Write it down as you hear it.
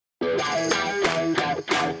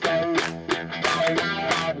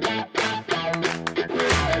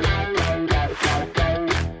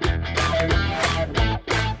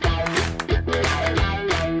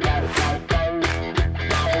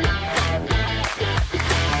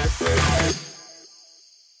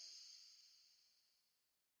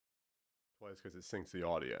it's because it syncs the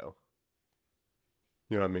audio.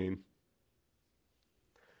 You know what I mean?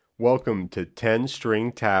 Welcome to 10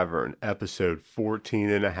 String Tavern, episode 14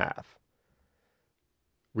 and a half.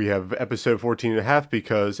 We have episode 14 and a half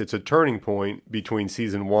because it's a turning point between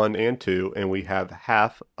season 1 and 2, and we have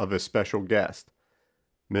half of a special guest,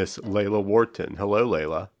 Miss Layla Wharton. Hello,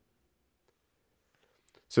 Layla.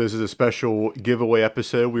 So this is a special giveaway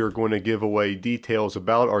episode. We are going to give away details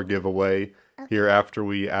about our giveaway here after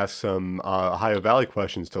we ask some Ohio Valley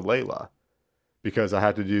questions to Layla, because I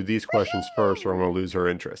have to do these questions first or I'm going to lose her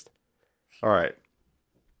interest. All right.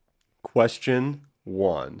 Question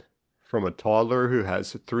 1 from a toddler who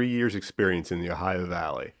has 3 years experience in the Ohio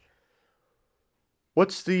Valley.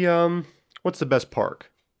 What's the best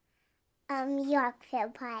park?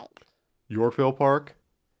 Yorkville Park. Yorkville Park?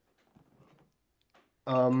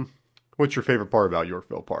 What's your favorite part about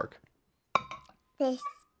Yorkville Park? The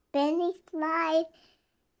spinning slide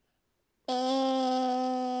and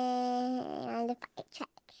the fire truck.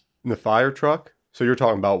 The fire truck? So you're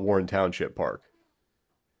talking about Warren Township Park?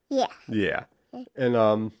 Yeah. Yeah.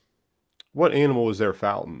 And what animal was their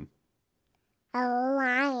fountain? A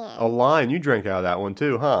lion. A lion. You drank out of that one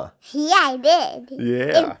too, huh? Yeah, I did.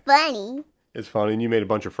 Yeah. It's funny. It's funny. And you made a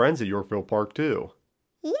bunch of friends at Yorkville Park too.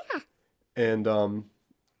 Yeah. And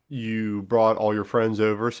you brought all your friends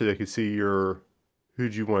over so they could see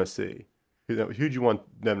who'd you want to see? Who'd you want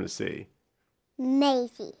them to see?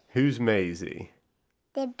 Maisie. Who's Maisie?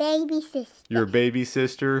 The baby sister. Your baby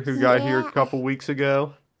sister who got here a couple weeks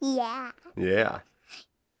ago? Yeah. Yeah.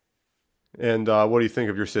 And what do you think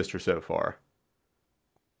of your sister so far?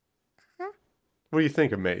 Huh? What do you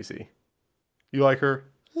think of Maisie? You like her?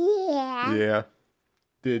 Yeah. Yeah.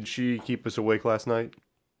 Did she keep us awake last night?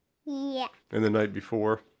 Yeah. And the night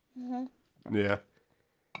before? Mm-hmm. Yeah.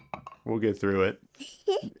 We'll get through it.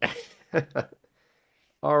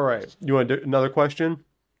 All right. You want to do another question?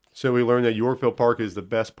 So we learned that Yorkville Park is the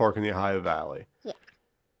best park in the Ohio Valley. Yeah.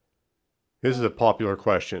 This is a popular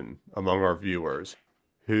question among our viewers.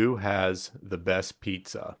 Who has the best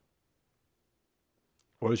pizza?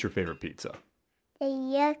 What is your favorite pizza? The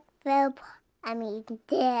Yorkville,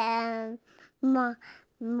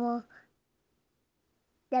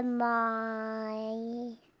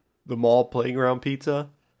 the The mall playground pizza?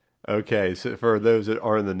 Okay, so for those that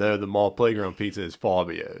aren't in the know, the mall playground pizza is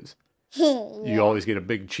Fabio's. Yeah. You always get a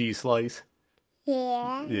big cheese slice?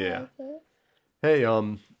 Yeah. Yeah. Hey,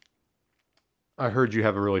 I heard you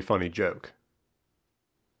have a really funny joke.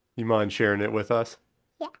 You mind sharing it with us?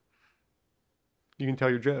 Yeah. You can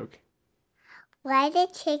tell your joke. Why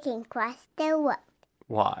did chicken cross the road?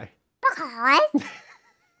 Why? Because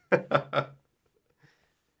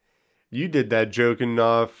You did that joke in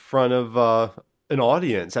front of an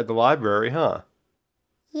audience at the library, huh?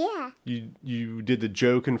 yeah. You did the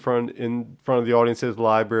joke in front of the audience at the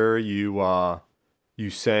library. You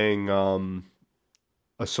sang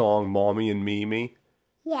a song, "Mommy and Mimi."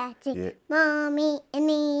 Yeah, it's Yeah. Mommy and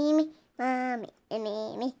Mimi, Mommy and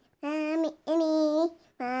Mimi, Mommy and Mimi,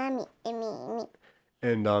 Mommy and Mimi.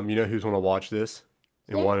 And you know who's gonna watch this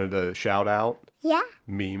and Yeah. wanted to shout out? Yeah.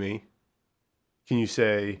 Mimi. Can you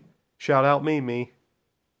say, "Shout out Mimi"?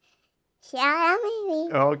 Shout out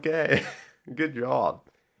Mimi. Okay. Good job.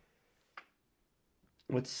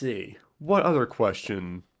 Let's see. What other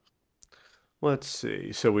question? Let's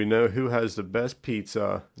see. So we know who has the best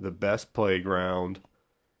pizza, the best playground.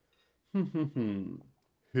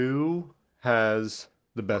 Who has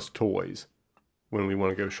the best toys when we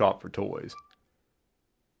want to go shop for toys?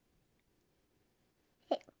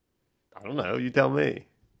 I don't know. You tell me.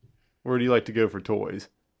 Where do you like to go for toys?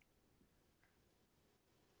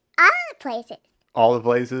 Other places. All the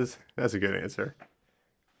places? That's a good answer.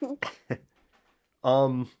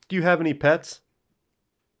 Do you have any pets?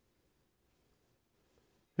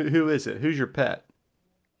 Who is it? Who's your pet?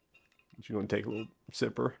 You want to take a little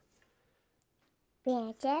sipper?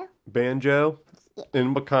 Banjo. Banjo?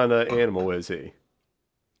 And what kind of animal is he?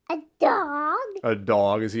 A dog. A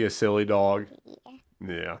dog? Is he a silly dog? Yeah.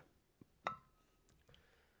 Yeah.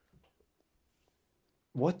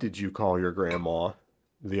 What did you call your grandma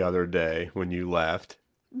the other day when you left?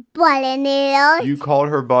 Butter noodles. You called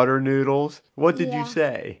her butter noodles? What did you Yeah.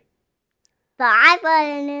 say? Bye,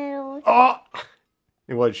 butter noodles. Oh!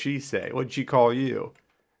 And what did she say? What did she call you?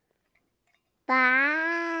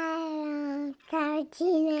 Bye,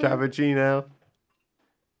 cappuccino. Cappuccino?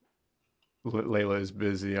 Layla is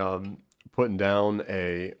busy putting down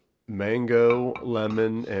a mango,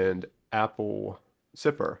 lemon, and apple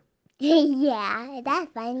sipper. Yeah,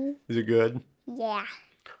 that's funny. Is it good? Yeah.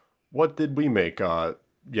 What did we make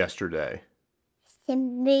yesterday?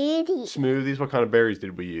 Smoothie. Smoothies? What kind of berries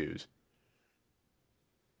did we use?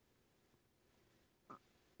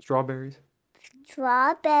 Strawberries?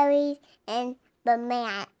 Strawberries and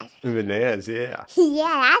bananas. And bananas, yeah.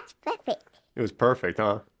 Yeah, that's perfect. It was perfect,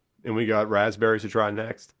 huh? And we got raspberries to try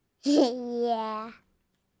next. Yeah.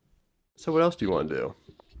 So what else do you want to do? What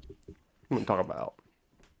do you want to talk about?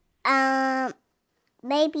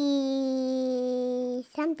 Maybe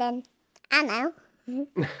something. I don't know.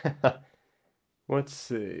 Let's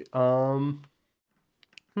see. But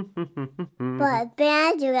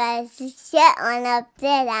Banjo's shit on up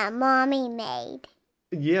there that Mommy made.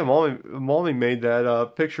 Yeah, mommy made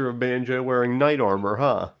that picture of Banjo wearing knight armor,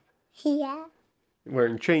 huh? Yeah.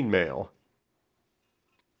 Wearing chainmail.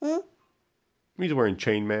 He's wearing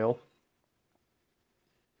chainmail.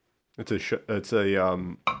 It's a shirt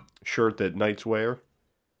that knights wear.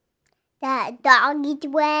 That doggies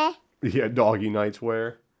wear. Yeah, doggy knights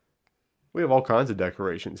wear. We have all kinds of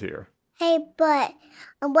decorations here. Hey, but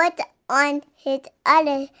what's on his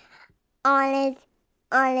other on his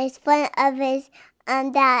front of his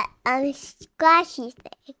that scratchy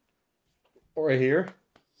thing? Right here?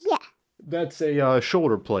 Yeah. That's a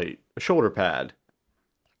shoulder plate, a shoulder pad.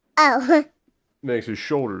 Oh. Makes his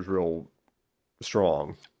shoulders real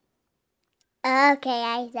strong. Okay,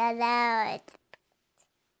 I saw that.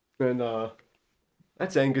 And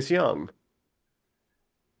that's Angus Young.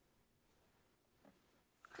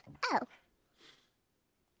 Oh.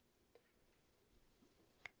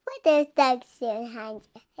 What does Doug say behind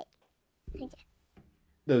you?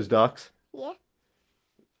 Those ducks? Yeah.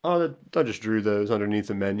 Oh, I just drew those underneath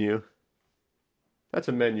the menu. That's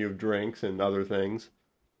a menu of drinks and other things.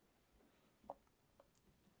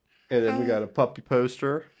 And then we got a puppy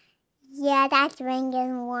poster. Yeah, that's Ring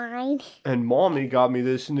and Wine. And Mommy got me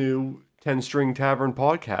this new 10-String Tavern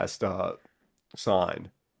podcast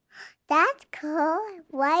sign. That's cool.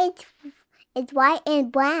 White. It's white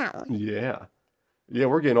and brown. Yeah. Yeah,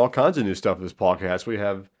 we're getting all kinds of new stuff in this podcast. We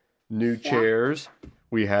have new chairs.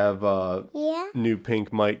 We have new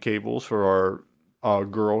pink mic cables for our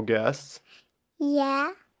girl guests.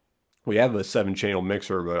 Yeah. We have a 7-channel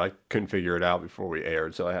mixer, but I couldn't figure it out before we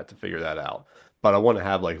aired, so I had to figure that out. But I want to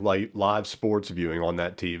have like live sports viewing on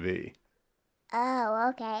that TV. Oh,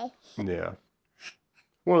 okay. Yeah.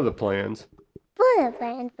 One of the plans. One of the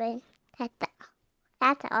plans, but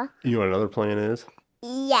that's all. You know what another plan is?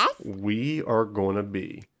 Yes. We are going to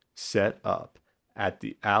be set up at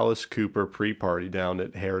the Alice Cooper pre-party down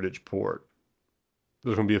at Heritage Port.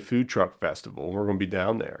 There's going to be a food truck festival, and we're going to be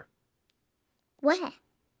down there. Where?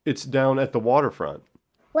 It's down at the waterfront.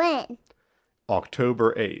 When?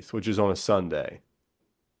 October 8th, which is on a Sunday.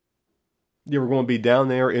 Yeah, we're going to be down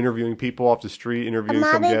there interviewing people off the street, interviewing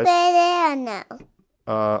some guests. There or no?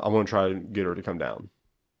 I'm going to try to get her to come down.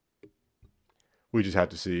 We just have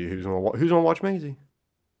to see who's going to watch Maisie.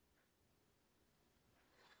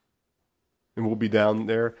 And we'll be down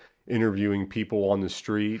there interviewing people on the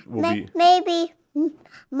street. Maybe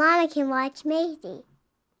Mama can watch Maisie.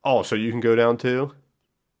 Oh, so you can go down too?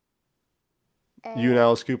 You an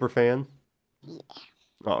Alice Cooper fan? Yeah.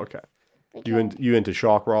 Oh, okay. You into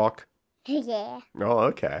shock rock? Yeah. Oh,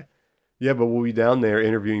 okay. Yeah, but we'll be down there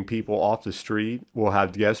interviewing people off the street. We'll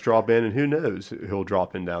have guests drop in, and who knows who'll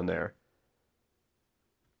drop in down there.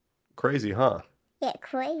 Crazy, huh? Yeah,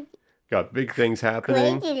 crazy. Got big things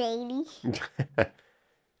happening. Crazy lady.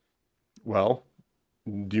 Well,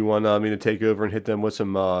 do you want me to take over and hit them with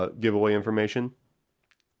some giveaway information?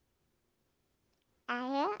 I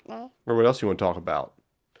don't know. Or what else do you want to talk about?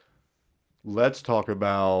 Let's talk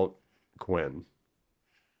about Quinn.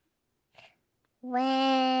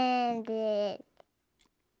 When did...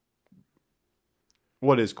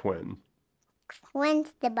 What is Quinn?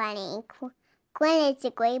 Quinn's the bunny. Quinn is a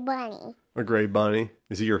gray bunny. A gray bunny?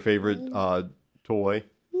 Is he your favorite toy?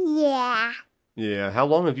 Yeah. Yeah. How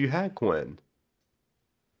long have you had Quinn?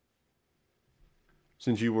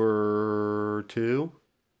 Since you were 2?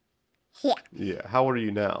 Yeah. Yeah. How old are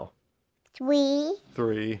you now? 3.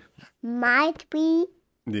 3. Might be.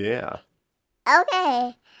 Yeah.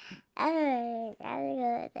 Okay. Oh, that's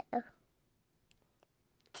good though.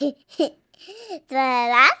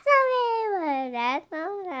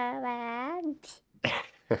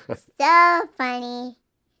 So funny.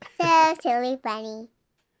 So silly funny.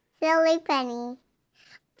 Silly funny.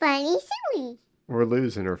 Funny silly. We're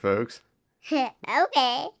losing her, folks.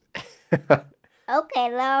 Okay. Okay,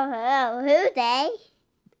 well, who they?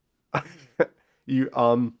 You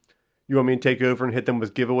want me to take over and hit them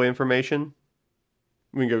with giveaway information?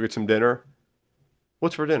 We can go get some dinner.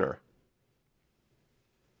 What's for dinner?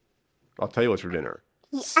 I'll tell you what's for dinner.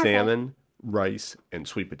 Yeah, Salmon, rice, and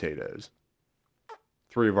sweet potatoes.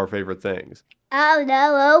 3 of our favorite things. Oh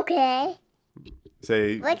no, okay.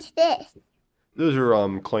 Say What's this? Those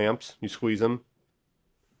are clamps. You squeeze them.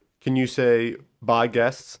 Can you say bye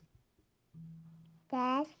guests?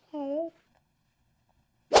 That's it.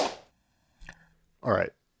 All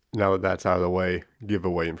right. Now that that's out of the way,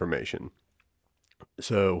 giveaway information.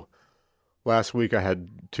 So last week I had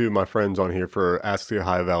two of my friends on here for Ask the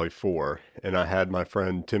Ohio Valley 4, and I had my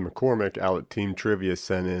friend Tim McCormick out at Team Trivia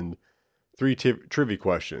send in three trivia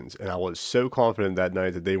questions, and I was so confident that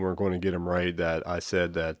night that they weren't going to get them right that I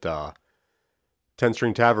said that 10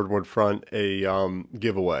 String Tavern would front a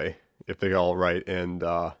giveaway if they got all right, and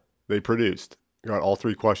they produced. Got all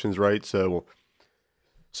three questions right, so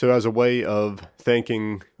as a way of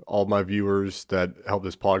thanking all my viewers that helped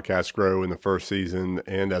this podcast grow in the first season,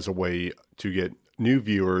 and as a way to get new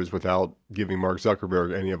viewers without giving Mark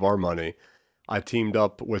Zuckerberg any of our money, I teamed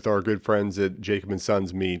up with our good friends at Jacob and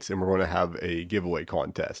Sons Meats, and we're going to have a giveaway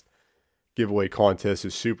contest. Giveaway contest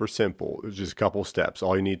is super simple. It's just a couple steps.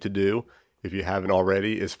 All you need to do, if you haven't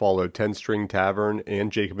already, is follow 10 String Tavern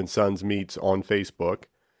and Jacob and Sons Meats on Facebook.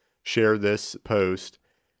 Share this post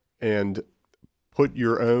and put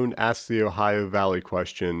your own Ask the Ohio Valley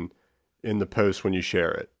question in the post when you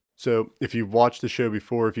share it. So if you've watched the show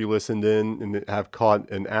before, if you listened in and have caught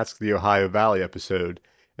an Ask the Ohio Valley episode,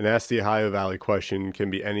 an Ask the Ohio Valley question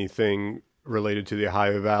can be anything related to the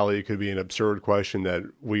Ohio Valley. It could be an absurd question that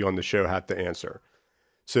we on the show have to answer.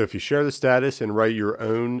 So if you share the status and write your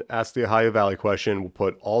own Ask the Ohio Valley question, we'll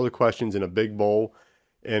put all the questions in a big bowl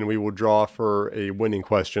and we will draw for a winning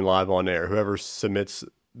question live on air. Whoever submits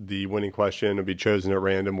the winning question will be chosen at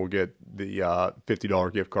random. We'll get the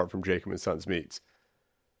 $50 gift card from Jacob and Sons Meats.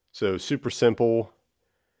 So super simple.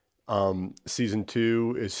 Season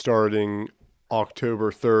 2 is starting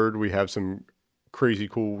October 3rd. We have some crazy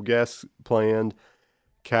cool guests planned.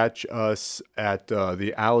 Catch us at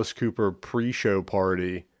the Alice Cooper pre-show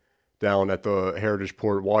party down at the Heritage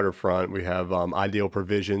Port waterfront. We have Ideal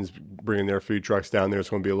Provisions bringing their food trucks down there. It's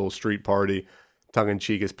going to be a little street party. Tongue in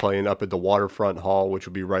Cheek is playing up at the waterfront hall, which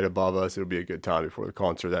will be right above us. It'll be a good time before the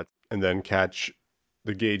concert. And then catch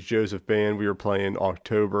the Gage Joseph Band. We are playing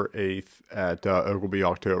October 8th at Ogilby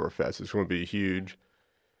Oktoberfest. It's going to be huge.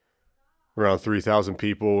 Around 3,000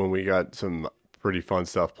 people, and we got some pretty fun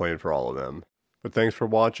stuff planned for all of them. But thanks for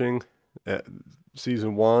watching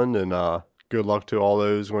season 1, and good luck to all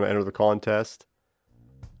those who want to enter the contest.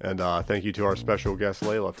 And thank you to our special guest,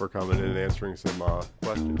 Layla, for coming in and answering some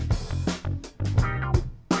questions.